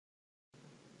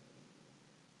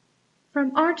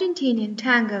From Argentinian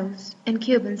tangos and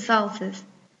Cuban salsas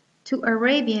to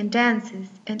Arabian dances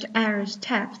and Irish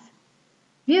taps,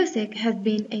 music has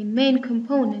been a main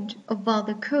component of all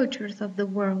the cultures of the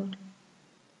world.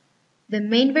 The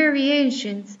main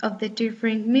variations of the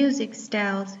differing music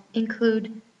styles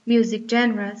include music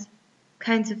genres,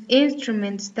 kinds of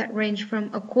instruments that range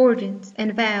from accordions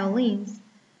and violins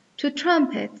to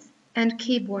trumpets and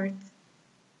keyboards.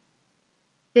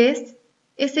 This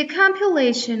is a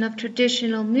compilation of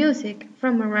traditional music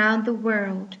from around the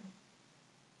world.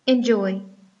 Enjoy!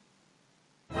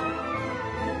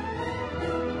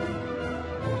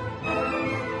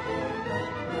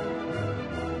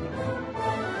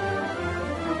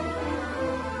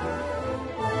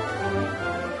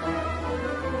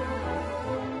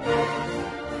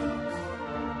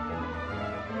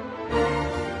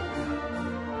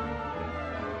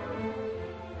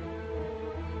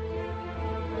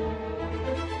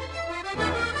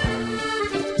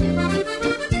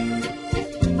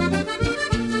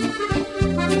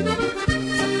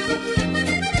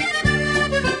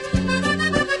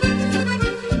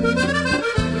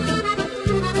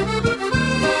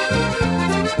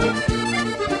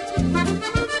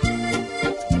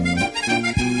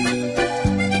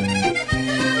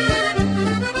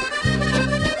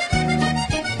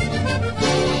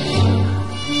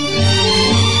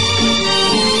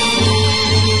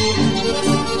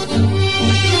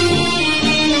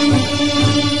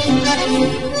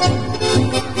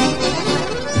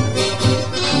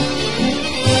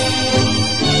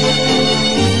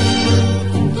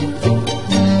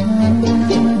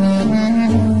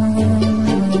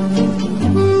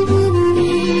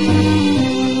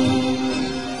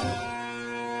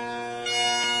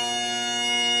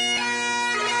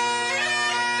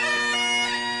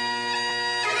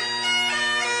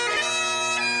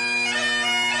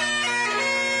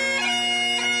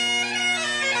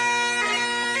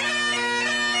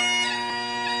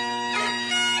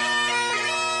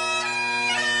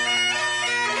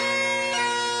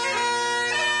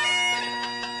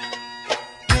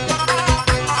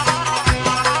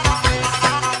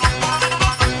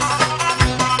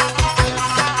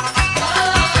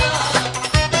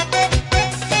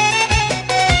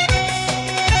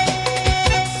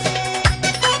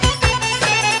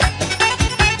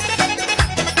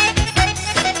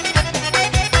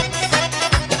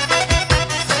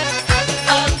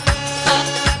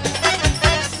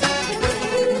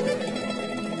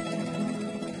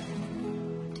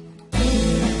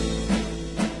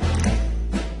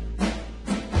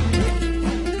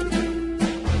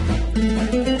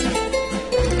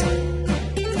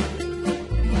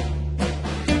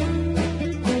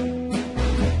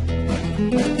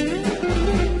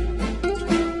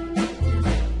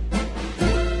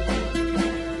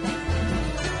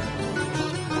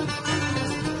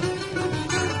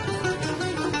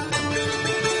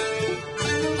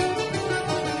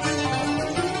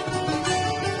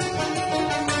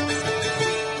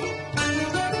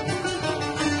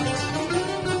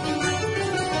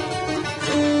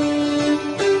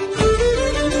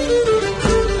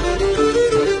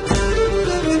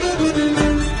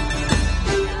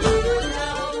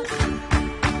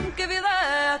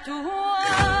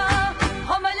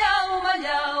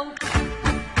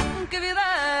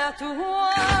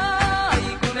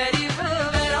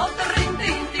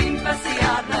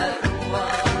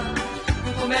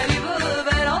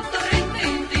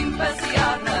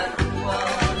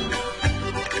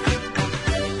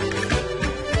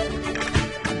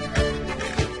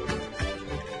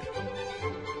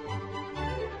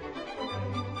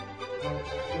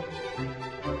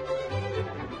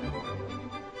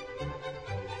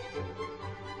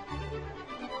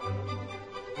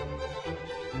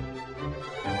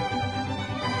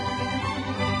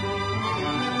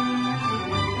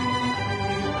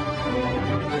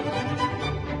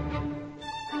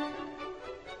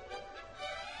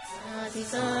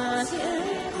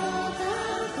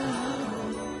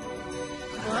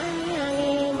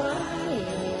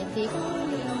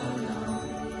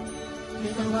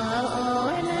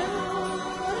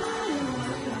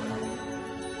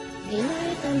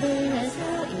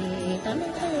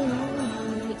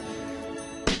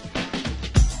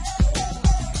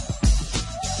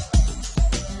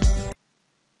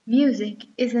 Music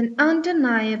is an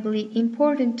undeniably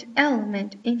important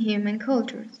element in human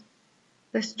cultures.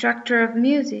 The structure of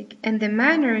music and the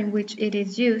manner in which it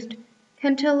is used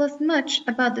can tell us much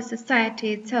about the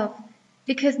society itself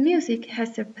because music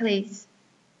has a place,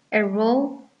 a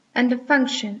role, and a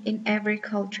function in every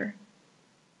culture.